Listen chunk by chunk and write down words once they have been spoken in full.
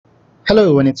Hello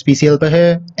everyone, it's PC Helper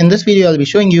here. In this video, I'll be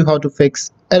showing you how to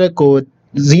fix error code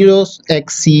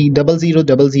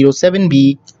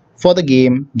 0xc000007b for the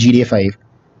game GTA 5.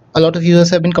 A lot of users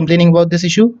have been complaining about this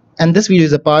issue, and this video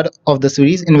is a part of the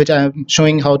series in which I am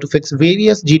showing how to fix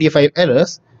various GTA 5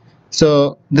 errors.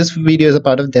 So this video is a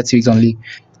part of that series only.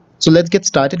 So let's get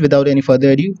started without any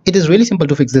further ado. It is really simple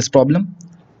to fix this problem.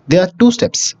 There are two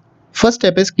steps. First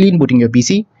step is clean booting your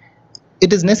PC.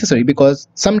 It is necessary because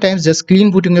sometimes just clean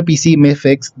booting your PC may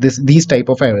fix these type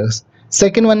of errors.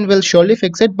 Second one will surely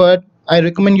fix it, but I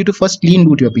recommend you to first clean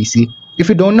boot your PC. If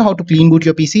you don't know how to clean boot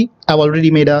your PC, I've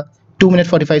already made a 2-minute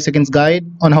 45 seconds guide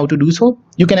on how to do so.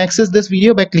 You can access this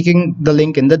video by clicking the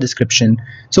link in the description.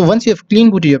 So once you have clean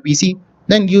booted your PC,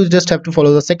 then you just have to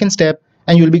follow the second step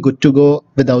and you'll be good to go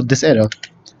without this error.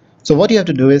 So what you have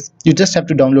to do is you just have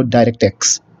to download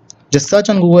DirectX. Just search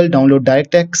on Google, download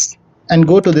DirectX, and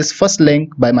go to this first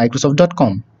link by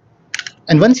Microsoft.com.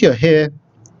 And once you're here,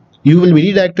 you will be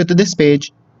redirected to this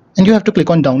page and you have to click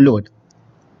on download.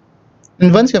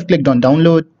 And once you have clicked on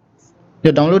download,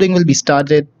 your downloading will be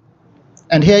started,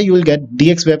 and here you will get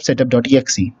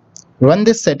dxwebsetup.exe. Run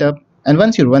this setup, and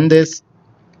once you run this,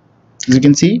 as you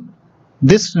can see,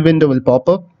 this window will pop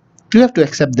up. You have to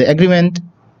accept the agreement,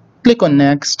 click on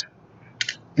next,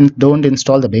 and don't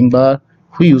install the Bing bar.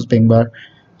 Who use Bing bar?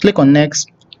 Click on next.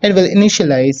 It will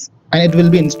initialize and it will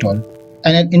be installed.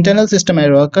 And an internal system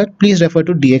error occurred, please refer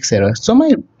to DX error. So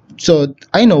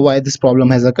I know why this problem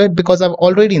has occurred, because I've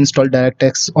already installed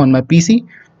DirectX on my PC.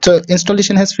 So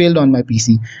installation has failed on my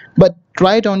PC. But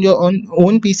try it on your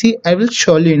own PC. I will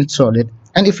surely install it.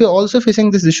 And if you're also facing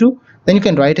this issue, then you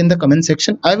can write in the comment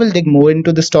section. I will dig more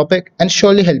into this topic and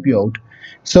surely help you out.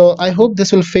 So I hope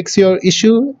this will fix your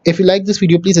issue. If you like this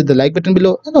video, please hit the like button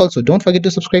below, and also don't forget to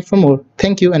subscribe for more.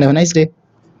 Thank you and have a nice day.